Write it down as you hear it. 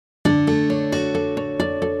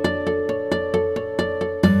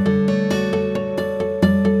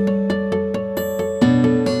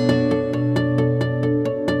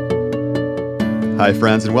Hi,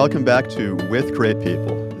 friends, and welcome back to With Great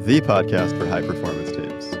People, the podcast for high-performance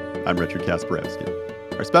teams. I'm Richard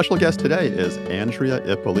Kasparowski. Our special guest today is Andrea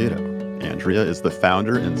Ippolito. Andrea is the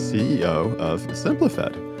founder and CEO of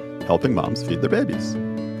SimpliFed, helping moms feed their babies.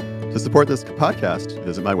 To support this podcast,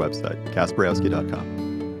 visit my website,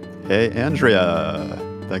 kasparowski.com. Hey, Andrea.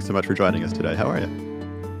 Thanks so much for joining us today. How are you?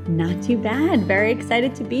 Not too bad. Very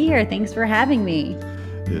excited to be here. Thanks for having me.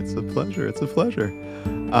 It's a pleasure. It's a pleasure.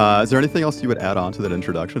 Is there anything else you would add on to that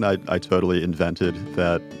introduction? I totally invented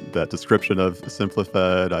that description of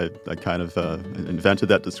SimpliFed. I kind of invented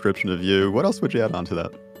that description of you. What else would you add on to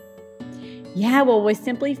that? Yeah, well, with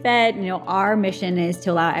SimpliFed, our mission is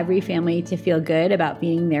to allow every family to feel good about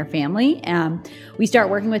feeding their family. We start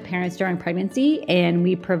working with parents during pregnancy, and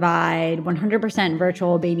we provide 100%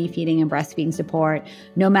 virtual baby feeding and breastfeeding support,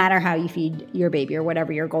 no matter how you feed your baby or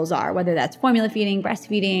whatever your goals are, whether that's formula feeding,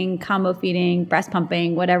 breastfeeding, combo feeding, breast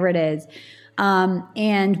pumping, whatever it is.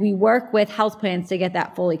 And we work with health plans to get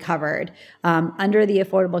that fully covered. Under the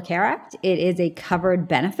Affordable Care Act, it is a covered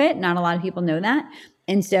benefit. Not a lot of people know that.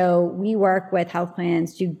 And so we work with health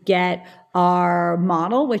plans to get our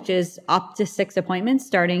model, which is up to 6 appointments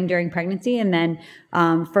starting during pregnancy and then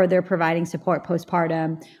further providing support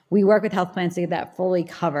postpartum. We work with health plans to get that fully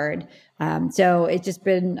covered. So it's just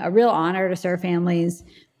been a real honor to serve families.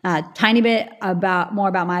 Tiny bit more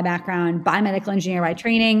about my background: biomedical engineer by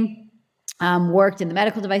training. Worked in the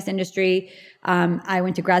medical device industry. I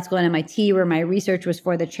went to grad school at MIT, where my research was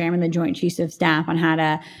for the chairman of the Joint Chiefs of Staff on how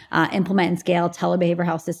to implement and scale telebehavioral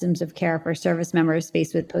health systems of care for service members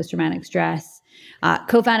faced with post-traumatic stress.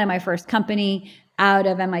 Co-founded my first company out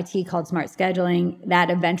of MIT called Smart Scheduling. That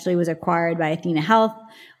eventually was acquired by Athena Health.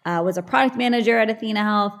 Was a product manager at Athena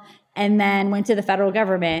Health. And then went to the federal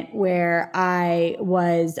government, where I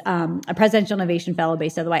was a presidential innovation fellow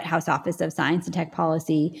based at the White House Office of Science and Tech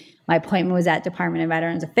Policy. My appointment was at Department of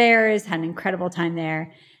Veterans Affairs, had an incredible time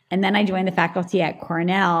there. And then I joined the faculty at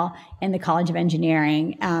Cornell in the College of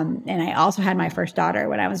Engineering. And I also had my first daughter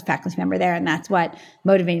when I was a faculty member there. And that's what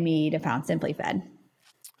motivated me to found SimpliFed.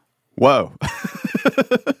 Whoa.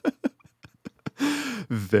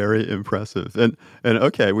 Very impressive. And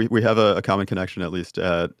okay, we have a common connection, at least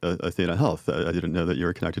at Athena Health. I didn't know that you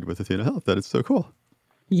were connected with Athena Health. That is so cool.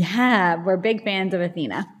 Yeah, we're big fans of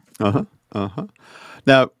Athena.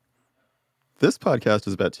 Now, this podcast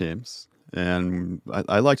is about teams, and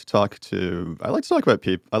I like to talk to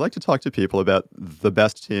people about the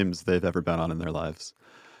best teams they've ever been on in their lives.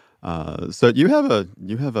 So you have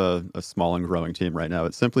a small and growing team right now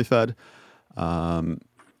at SimpliFed.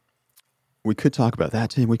 We could talk about that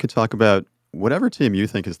team. We could talk about whatever team you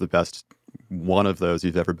think is the best one of those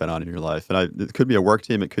you've ever been on in your life. And it could be a work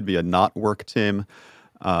team. It could be a not work team.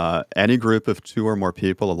 Any group of 2 or more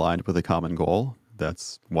people aligned with a common goal.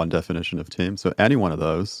 That's one definition of team. So any one of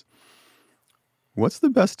those. What's the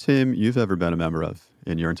best team you've ever been a member of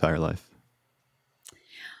in your entire life?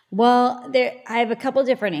 Well, I have a couple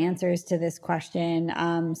different answers to this question.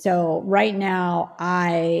 So right now,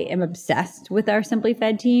 I am obsessed with our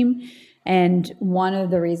SimpliFed team. And one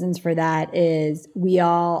of the reasons for that is we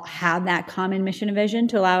all have that common mission and vision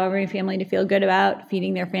to allow every family to feel good about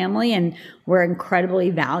feeding their family. And we're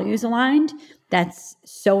incredibly values aligned. That's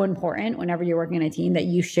so important whenever you're working in a team, that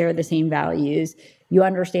you share the same values. You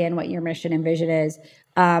understand what your mission and vision is.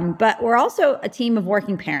 But we're also a team of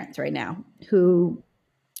working parents right now who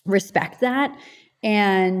respect that.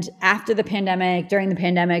 And after the pandemic, during the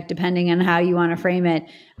pandemic, depending on how you want to frame it,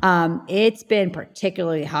 it's been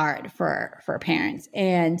particularly hard for parents.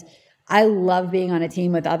 And I love being on a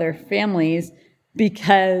team with other families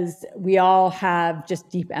because we all have just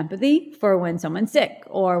deep empathy for when someone's sick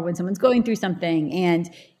or when someone's going through something. And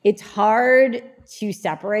it's hard to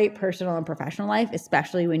separate personal and professional life,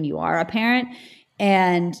 especially when you are a parent.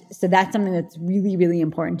 And so that's something that's really, really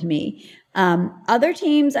important to me. Other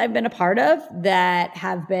teams I've been a part of that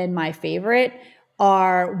have been my favorite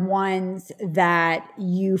are ones that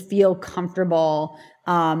you feel comfortable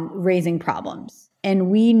raising problems.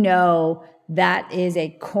 And we know that is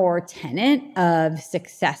a core tenet of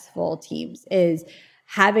successful teams, is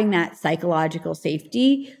having that psychological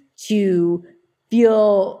safety to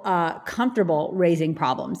feel comfortable raising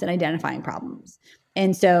problems and identifying problems.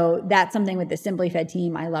 And so that's something with the SimpliFed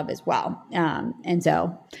team I love as well. And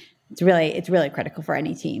so it's really critical for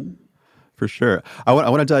any team. For sure. I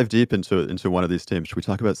want to dive deep into one of these teams. Should we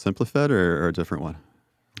talk about SimpliFed or a different one?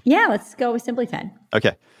 Yeah, let's go with SimpliFed.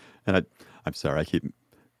 Okay. And I'm sorry, I keep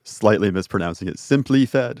slightly mispronouncing it.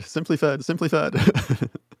 SimpliFed.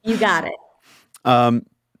 You got it.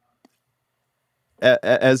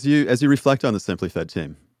 As you reflect on the SimpliFed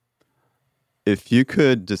team, If you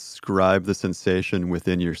could describe the sensation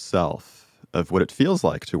within yourself of what it feels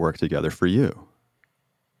like to work together for you,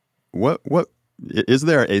 what is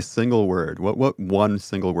there a single word? What one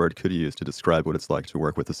single word could you use to describe what it's like to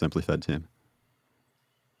work with the Simply Fed team?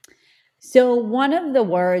 So, one of the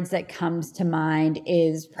words that comes to mind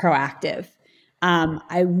is proactive.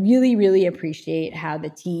 I really, really appreciate how the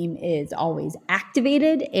team is always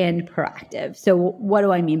activated and proactive. So, what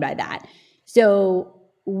do I mean by that? So,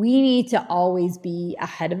 we need to always be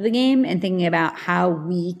ahead of the game and thinking about how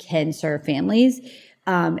we can serve families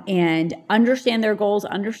and understand their goals,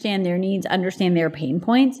 understand their needs, understand their pain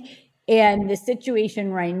points. And the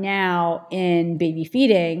situation right now in baby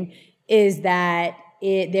feeding is that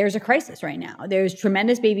there's a crisis right now. There's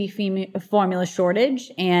tremendous baby formula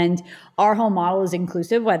shortage, and our whole model is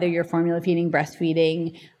inclusive, whether you're formula feeding,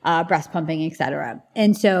 breastfeeding, breast pumping, et cetera.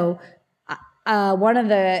 And so one of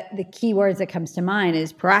the key words that comes to mind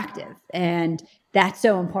is proactive. And that's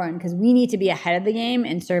so important because we need to be ahead of the game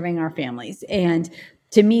in serving our families. And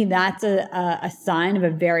to me, that's a sign of a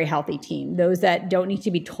very healthy team. Those that don't need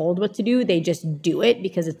to be told what to do, they just do it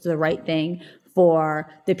because it's the right thing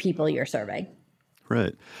for the people you're serving.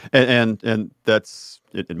 Right. And that's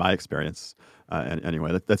in my experience. And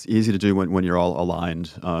anyway, that's easy to do when you're all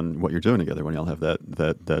aligned on what you're doing together. When you all have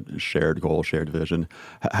that shared goal, shared vision.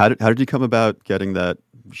 How did you come about getting that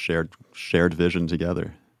shared vision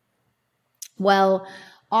together? Well,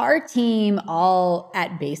 our team all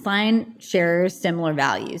at baseline shares similar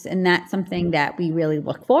values, and that's something that we really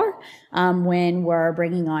look for when we're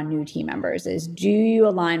bringing on new team members. Is do you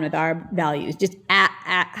align with our values, just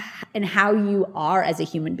and how you are as a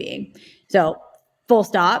human being? So, full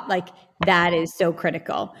stop. Like that is so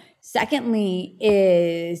critical. Secondly,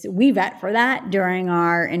 is we vet for that during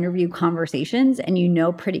our interview conversations, and you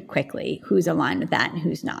know pretty quickly who's aligned with that and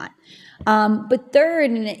who's not. But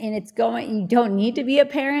third, and it's going, you don't need to be a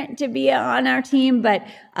parent to be on our team, but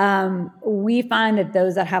we find that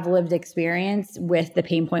those that have lived experience with the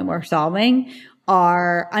pain point we're solving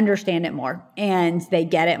are understand it more and they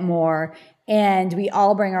get it more. And we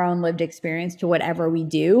all bring our own lived experience to whatever we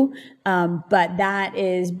do. But that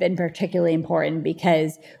has been particularly important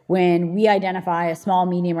because when we identify a small,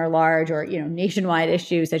 medium, or large, or nationwide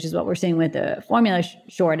issue, such as what we're seeing with the formula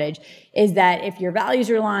shortage, is that if your values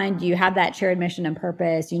are aligned, you have that shared mission and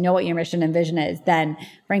purpose, you know what your mission and vision is, then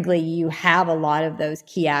frankly, you have a lot of those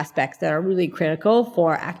key aspects that are really critical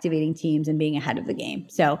for activating teams and being ahead of the game.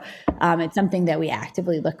 So it's something that we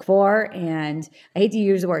actively look for. And I hate to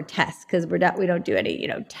use the word test because we don't do any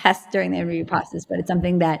tests during the interview process, but it's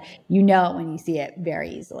something that you know when you see it very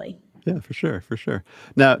easily. Yeah, for sure, for sure.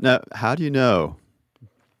 Now, how do you know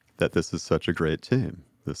that this is such a great team,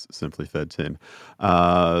 this Simply Fed team?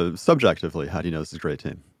 Subjectively, how do you know this is a great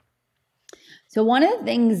team? So one of the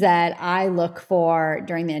things that I look for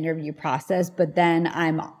during the interview process, but then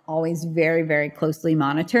I'm always very, very closely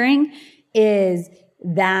monitoring, is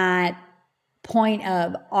that point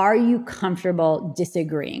of, are you comfortable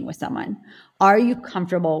disagreeing with someone? Are you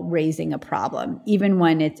comfortable raising a problem, even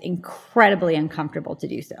when it's incredibly uncomfortable to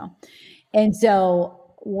do so? And so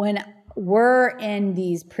when we're in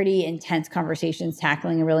these pretty intense conversations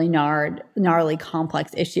tackling a really gnarly,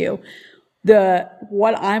 complex issue,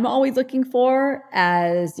 what I'm always looking for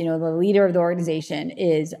as the leader of the organization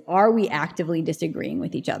is, are we actively disagreeing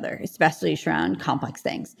with each other, especially around complex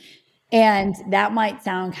things? And that might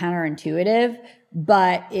sound counterintuitive,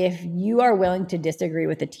 but if you are willing to disagree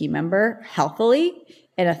with a team member healthily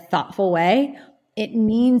in a thoughtful way, it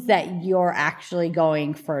means that you're actually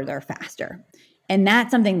going further faster. And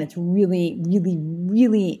that's something that's really, really,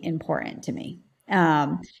 really important to me.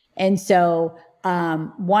 And so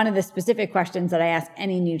one of the specific questions that I ask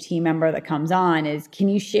any new team member that comes on is, can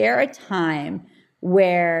you share a time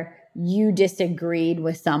where you disagreed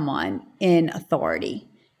with someone in authority?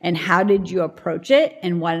 And how did you approach it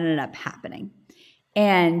and what ended up happening?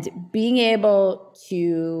 And being able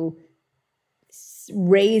to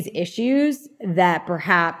raise issues that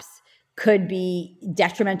perhaps could be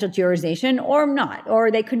detrimental to your organization or not, or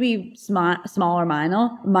they could be small or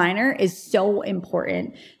minor, is so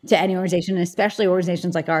important to any organization, especially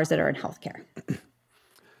organizations like ours that are in healthcare.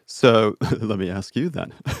 So let me ask you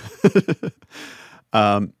then.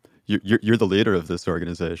 You're the leader of this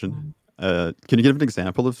organization. Can you give an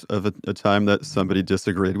example of a time that somebody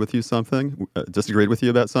disagreed with you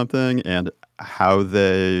about something, and how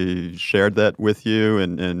they shared that with you,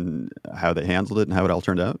 and how they handled it, and how it all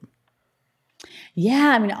turned out? Yeah,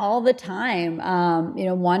 I mean, all the time.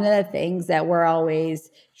 One of the things that we're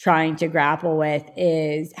always trying to grapple with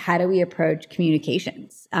is how do we approach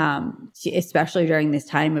communications, especially during this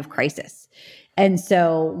time of crisis. And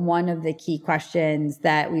so one of the key questions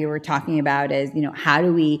that we were talking about is, how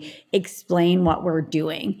do we explain what we're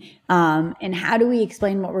doing? And how do we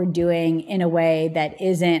explain what we're doing in a way that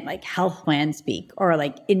isn't like health plan speak or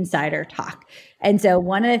like insider talk? And so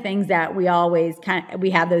one of the things that we always we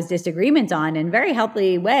have those disagreements on in a very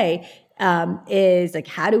healthy way is like,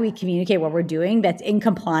 how do we communicate what we're doing that's in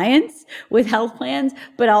compliance with health plans,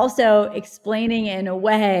 but also explaining in a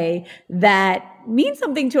way that means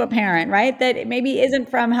something to a parent, right? That it maybe isn't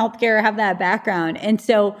from healthcare or have that background. And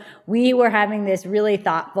so we were having this really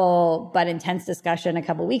thoughtful but intense discussion a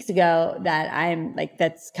couple of weeks ago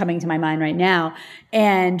that's coming to my mind right now.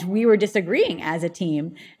 And we were disagreeing as a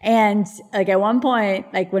team. And like at one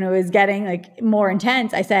point, like when it was getting like more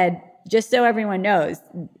intense, I said, just so everyone knows,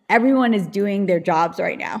 everyone is doing their jobs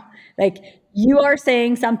right now. Like you are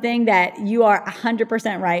saying something that you are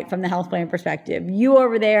 100% right from the health plan perspective. You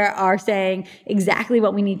over there are saying exactly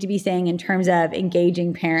what we need to be saying in terms of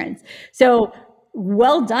engaging parents. So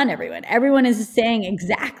well done, everyone. Everyone is saying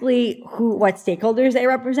exactly what stakeholders they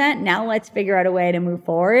represent. Now let's figure out a way to move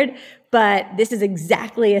forward. But this is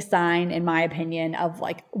exactly a sign, in my opinion, of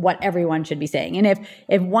like what everyone should be saying. And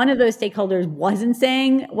if one of those stakeholders wasn't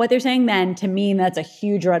saying what they're saying, then to me, that's a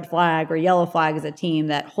huge red flag or yellow flag as a team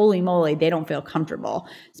that holy moly, they don't feel comfortable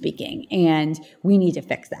speaking. And we need to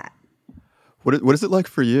fix that. What is it like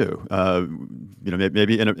for you?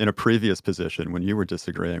 Maybe in a previous position when you were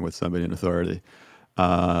disagreeing with somebody in authority,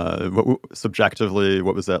 subjectively,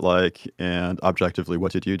 what was that like? And objectively,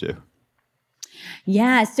 what did you do?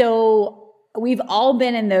 Yeah. So we've all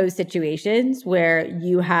been in those situations where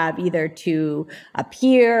you have either to a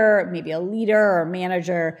peer, maybe a leader or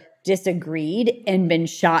manager disagreed and been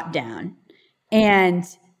shot down. And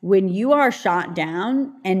when you are shot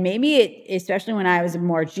down, and especially when I was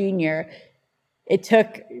more junior, it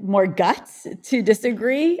took more guts to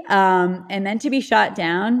disagree. And then to be shot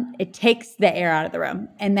down, it takes the air out of the room.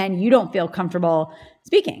 And then you don't feel comfortable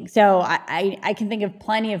speaking. So I can think of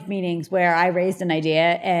plenty of meetings where I raised an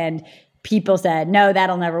idea and people said, no,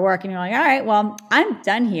 that'll never work. And you're like, all right, well, I'm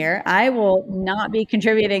done here. I will not be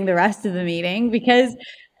contributing the rest of the meeting because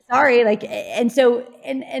sorry.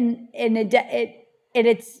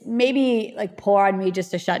 It's maybe like poor on me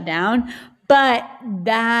just to shut down, but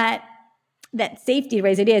that safety to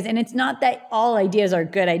raise ideas. And it's not that all ideas are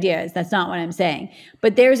good ideas. That's not what I'm saying.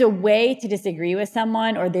 But there's a way to disagree with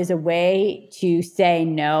someone, or there's a way to say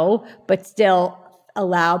no, but still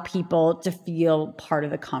allow people to feel part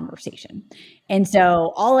of the conversation. And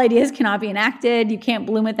so all ideas cannot be enacted. You can't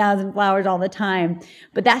bloom 1,000 flowers all the time.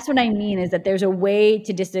 But that's what I mean, is that there's a way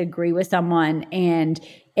to disagree with someone and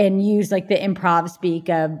use like the improv speak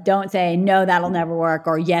of don't say, no, that'll never work,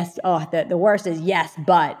 or yes, the worst is yes,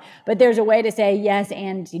 but there's a way to say yes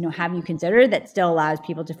and, have you considered that still allows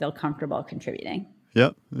people to feel comfortable contributing.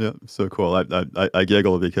 Yeah. So cool. I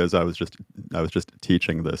giggle because I was just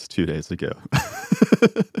teaching this 2 days ago.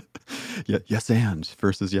 Yeah, yes and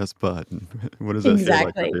versus yes but. What does that feel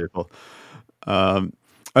like for people?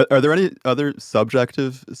 Are there any other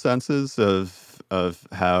subjective senses of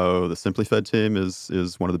how the Simply Fed team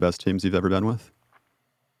is one of the best teams you've ever been with?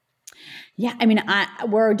 Yeah, I mean,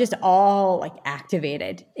 we're just all like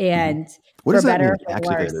activated, and what does that better mean, or for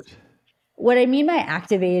activated? worse. What I mean by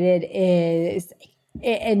activated is,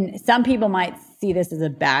 and some people might see this as a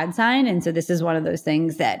bad sign, and so this is one of those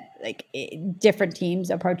things that like different teams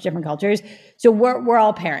approach different cultures. So we're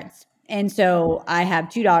all parents, and so I have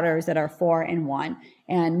 2 daughters that are 4 and 1,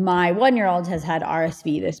 and my 1-year-old has had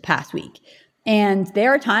RSV this past week, and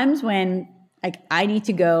there are times when like I need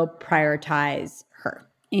to go prioritize her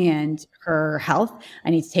and her health.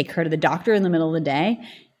 I need to take her to the doctor in the middle of the day.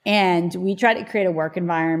 And we try to create a work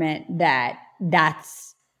environment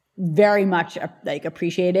that's very much like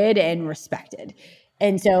appreciated and respected.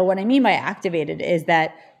 And so what I mean by activated is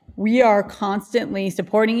that we are constantly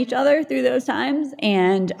supporting each other through those times,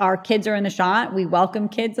 and our kids are in the shot. We welcome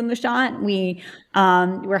kids in the shot.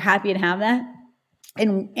 We're happy to have that.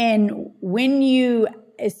 And when you,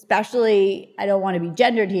 especially, I don't want to be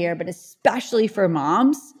gendered here, but especially for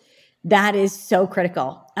moms, that is so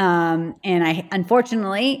critical. And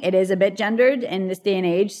unfortunately, it is a bit gendered in this day and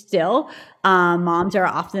age still. Moms are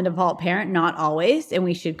often the default parent, not always. And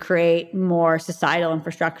we should create more societal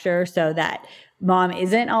infrastructure so that mom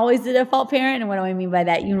isn't always the default parent. And what do I mean by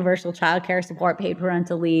that? Universal childcare support, paid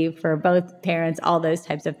parental leave for both parents, all those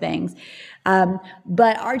types of things.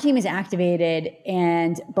 But our team is activated,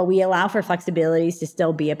 but we allow for flexibilities to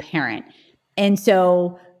still be a parent. And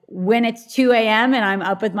so when it's 2 a.m. and I'm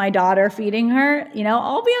up with my daughter feeding her,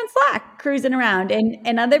 I'll be on Slack cruising around.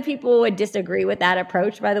 And other people would disagree with that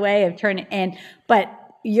approach, by the way, but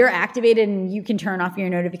you're activated and you can turn off your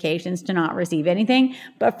notifications to not receive anything.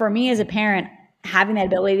 But for me as a parent, having that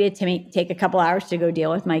ability to take a couple hours to go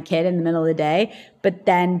deal with my kid in the middle of the day, but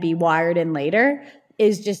then be wired in later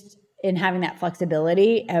is just in having that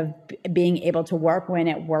flexibility of being able to work when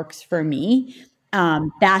it works for me.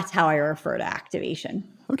 That's how I refer to activation.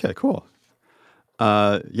 Okay, cool.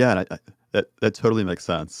 Yeah, that totally makes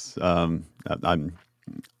sense. I'm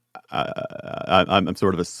I'm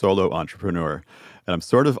sort of a solo entrepreneur, and I'm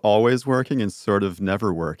sort of always working and sort of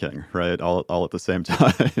never working, right? All at the same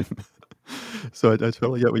time. So I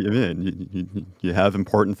totally get what you mean. You have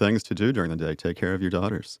important things to do during the day. Take care of your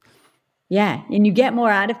daughters. Yeah, and you get more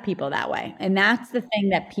out of people that way. And that's the thing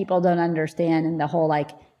that people don't understand in the whole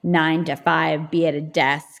like 9 to 5, be at a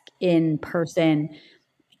desk in person.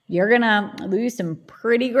 You're gonna lose some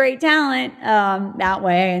pretty great talent that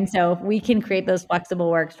way. And so if we can create those flexible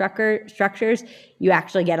work structures, you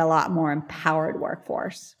actually get a lot more empowered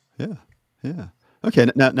workforce. Yeah, yeah. Okay,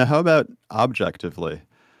 now how about objectively?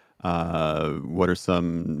 What are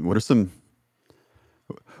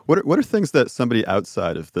things that somebody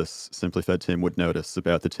outside of this Simply Fed team would notice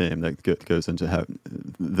about the team that goes into how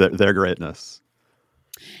their greatness?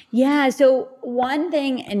 Yeah. So one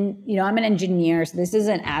thing, and I'm an engineer, so this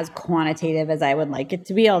isn't as quantitative as I would like it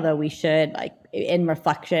to be, although we should, like, in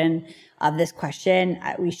reflection of this question,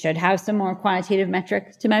 we should have some more quantitative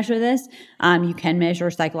metrics to measure this. You can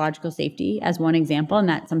measure psychological safety as one example, and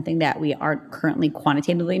that's something that we aren't currently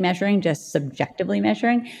quantitatively measuring, just subjectively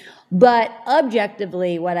measuring. But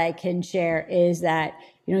objectively, what I can share is that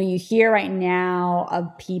you hear right now of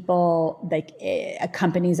people like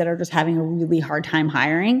companies that are just having a really hard time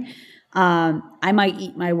hiring. I might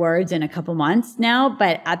eat my words in a couple months now,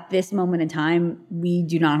 but at this moment in time, we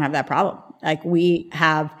do not have that problem. Like, we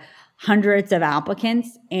have hundreds of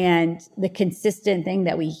applicants, and the consistent thing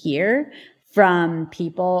that we hear from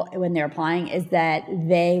people when they're applying is that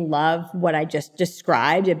they love what I just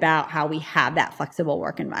described about how we have that flexible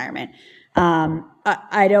work environment.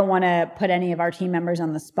 I don't want to put any of our team members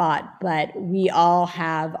on the spot, but we all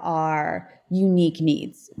have our unique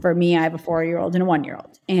needs. For me, I have a 4-year-old and a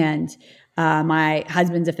 1-year-old, and my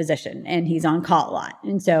husband's a physician, and he's on call a lot.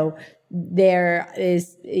 And so there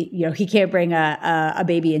is, he can't bring a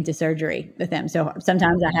baby into surgery with him. So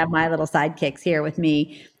sometimes I have my little sidekicks here with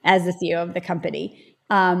me as the CEO of the company.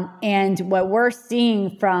 And what we're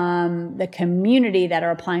seeing from the community that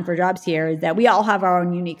are applying for jobs here is that we all have our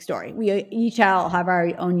own unique story. We each all have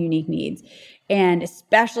our own unique needs. And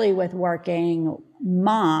especially with working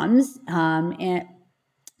moms, and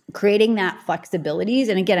creating that flexibilities.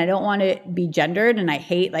 And again, I don't want to be gendered, and I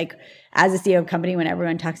hate, like, as a CEO of a company, when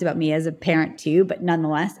everyone talks about me as a parent too, but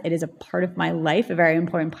nonetheless, it is a part of my life, a very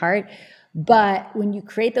important part. But when you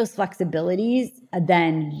create those flexibilities,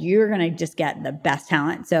 then you're going to just get the best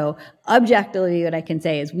talent. So objectively, what I can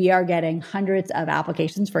say is we are getting hundreds of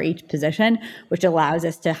applications for each position, which allows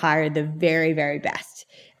us to hire the very, very best.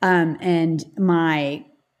 And my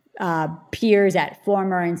peers at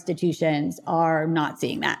former institutions are not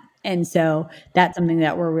seeing that. And so that's something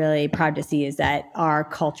that we're really proud to see, is that our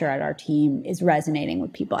culture at our team is resonating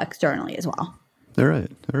with people externally as well. All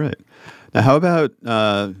right. Now, how about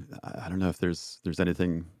I don't know if there's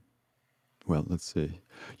anything. Well, let's see.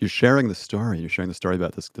 You're sharing the story. You're sharing the story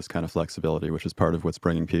about this kind of flexibility, which is part of what's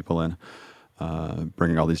bringing people in,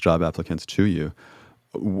 bringing all these job applicants to you.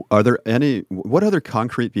 Are there what other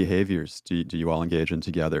concrete behaviors do you all engage in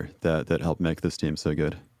together that help make this team so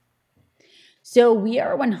good? So we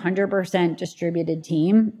are a 100% distributed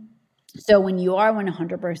team. So when you are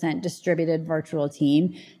 100% distributed virtual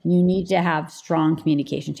team, you need to have strong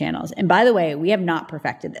communication channels. And by the way, we have not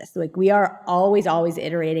perfected this. Like, we are always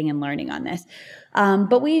iterating and learning on this.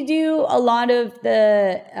 But we do a lot of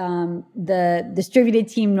the distributed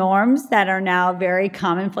team norms that are now very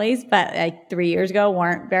commonplace, but like 3 years ago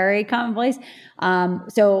weren't very commonplace.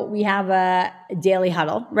 So we have a daily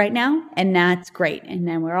huddle right now, and that's great. And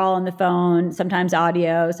then we're all on the phone, sometimes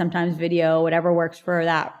audio, sometimes video, whatever works for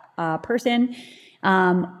that person.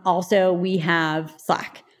 Also, we have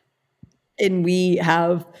Slack, and we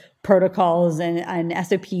have protocols and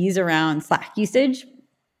SOPs around Slack usage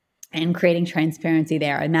and creating transparency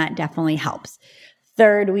there. And that definitely helps.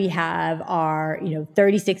 Third, we have our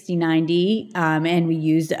 30, 60, 90, and we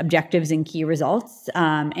use objectives and key results,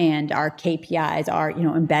 and our KPIs are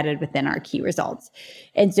embedded within our key results.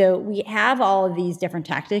 And so we have all of these different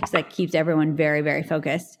tactics that keeps everyone very, very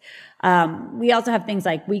focused. We also have things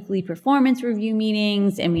like weekly performance review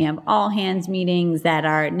meetings, and we have all hands meetings that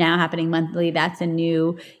are now happening monthly. That's a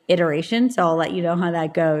new iteration, so I'll let you know how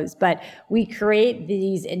that goes. But we create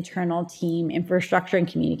these internal team infrastructure and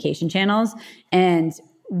communication channels, and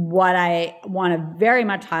what I want to very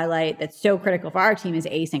much highlight that's so critical for our team is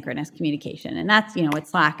asynchronous communication. And that's, what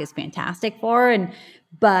Slack is fantastic for.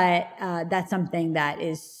 But that's something that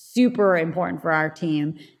is super important for our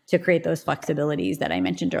team to create those flexibilities that I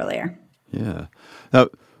mentioned earlier. Yeah. Now,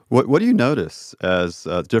 what do you notice as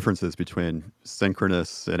differences between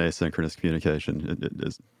synchronous and asynchronous communication?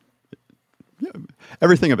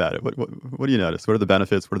 Everything about it. What do you notice? What are the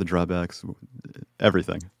benefits? What are the drawbacks?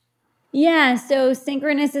 Everything. Yeah, so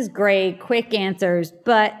synchronous is great, quick answers,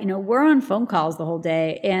 but we're on phone calls the whole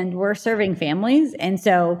day and we're serving families, and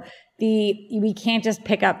so we can't just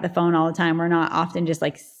pick up the phone all the time. We're not often just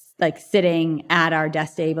like sitting at our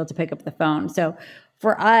desk able to pick up the phone. So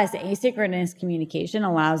for us, asynchronous communication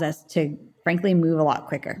allows us to frankly move a lot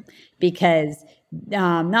quicker because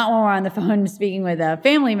not when we're on the phone speaking with a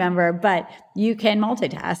family member, but you can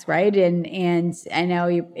multitask, right? And I know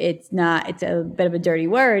it's a bit of a dirty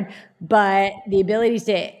word, but the ability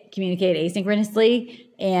to communicate asynchronously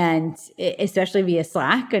and especially via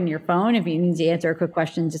Slack on your phone, if you need to answer a quick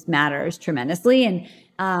question, just matters tremendously.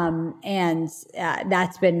 And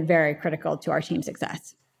that's been very critical to our team's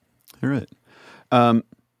success. All right.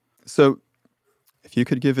 So if you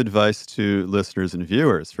could give advice to listeners and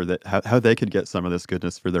viewers for how they could get some of this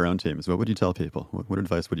goodness for their own teams, what would you tell people? What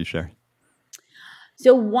advice would you share?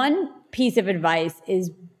 So one piece of advice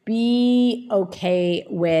is be okay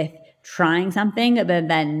with trying something but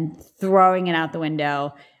then throwing it out the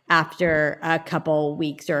window after a couple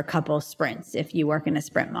weeks or a couple sprints if you work in a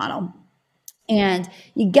sprint model. And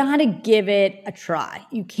you got to give it a try.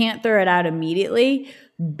 You can't throw it out immediately,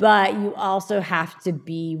 but you also have to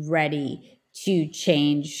be ready to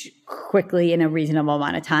change quickly in a reasonable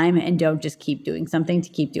amount of time and don't just keep doing something to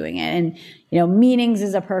keep doing it. And, meetings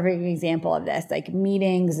is a perfect example of this. Like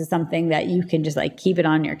meetings is something that you can just like keep it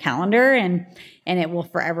on your calendar and it will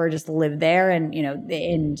forever just live there and,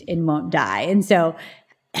 and won't die. And so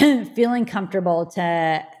feeling comfortable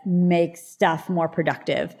to make stuff more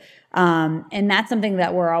productive. And that's something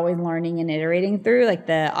that we're always learning and iterating through. Like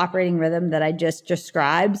the operating rhythm that I just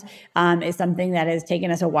described is something that has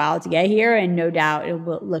taken us a while to get here. And no doubt it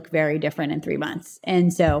will look very different in 3 months.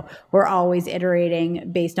 And so we're always iterating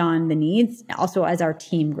based on the needs, also as our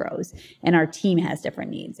team grows and our team has different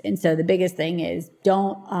needs. And so the biggest thing is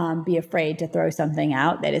don't be afraid to throw something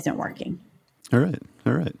out that isn't working. All right.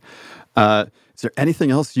 Is there anything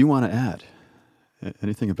else you want to add?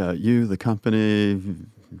 Anything about you, the company,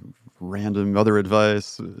 random other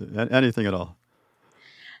advice, anything at all?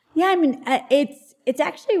 Yeah, I mean, it's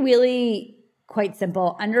actually really quite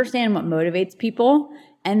simple. Understand what motivates people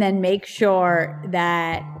and then make sure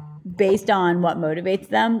that based on what motivates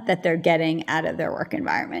them, that they're getting out of their work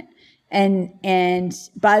environment. And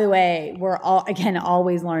by the way, we're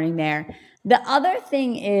always learning there. The other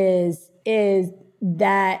thing is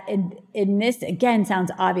that in this, again,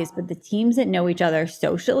 sounds obvious, but the teams that know each other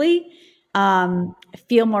socially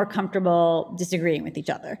feel more comfortable disagreeing with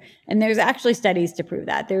each other. And there's actually studies to prove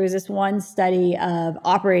that. There was this one study of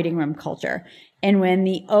operating room culture. And when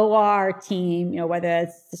the OR team, whether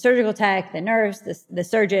it's the surgical tech, the nurse, the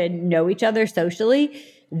surgeon, know each other socially,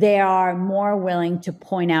 they are more willing to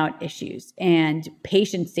point out issues and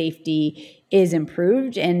patient safety is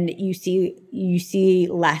improved and you see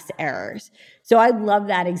less errors. So I love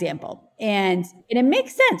that example. And it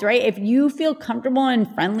makes sense, right? If you feel comfortable and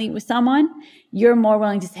friendly with someone, you're more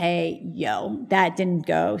willing to say, yo, that didn't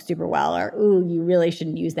go super well, or, ooh, you really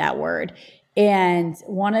shouldn't use that word. And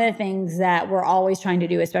one of the things that we're always trying to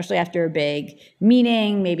do, especially after a big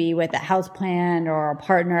meeting, maybe with a health plan or a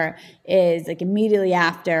partner, is like immediately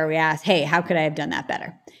after we ask, hey, how could I have done that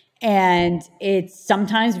better? And it's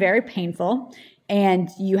sometimes very painful. And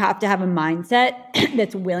you have to have a mindset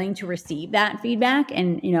that's willing to receive that feedback.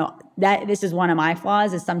 And, that this is one of my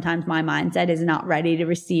flaws is sometimes my mindset is not ready to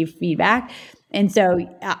receive feedback. And so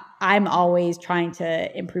I'm always trying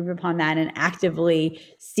to improve upon that and actively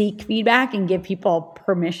seek feedback and give people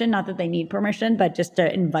permission, not that they need permission, but just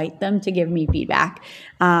to invite them to give me feedback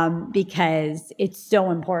because it's so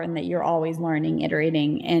important that you're always learning,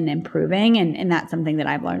 iterating, and improving. And that's something that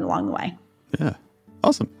I've learned along the way. Yeah.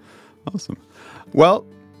 Awesome. Well,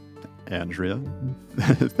 Andrea,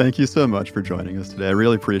 thank you so much for joining us today. I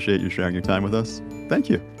really appreciate you sharing your time with us. Thank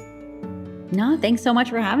you. No, thanks so much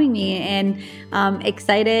for having me, and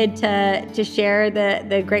excited to share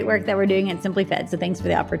the great work that we're doing at SimplyFed. So thanks for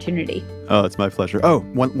the opportunity. Oh, it's my pleasure. Oh,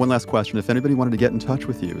 one last question. If anybody wanted to get in touch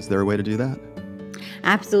with you, is there a way to do that?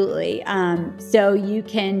 Absolutely. So you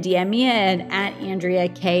can DM me at Andrea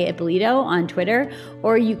K. Ippolito on Twitter,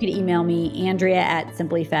 or you could email me,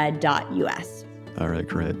 andrea@simplyfed.us. All right,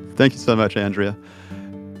 great. Thank you so much, Andrea.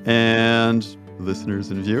 And Listeners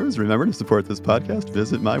and viewers, remember to support this podcast.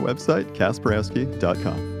 Visit my website,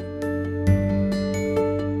 kasparowski.com.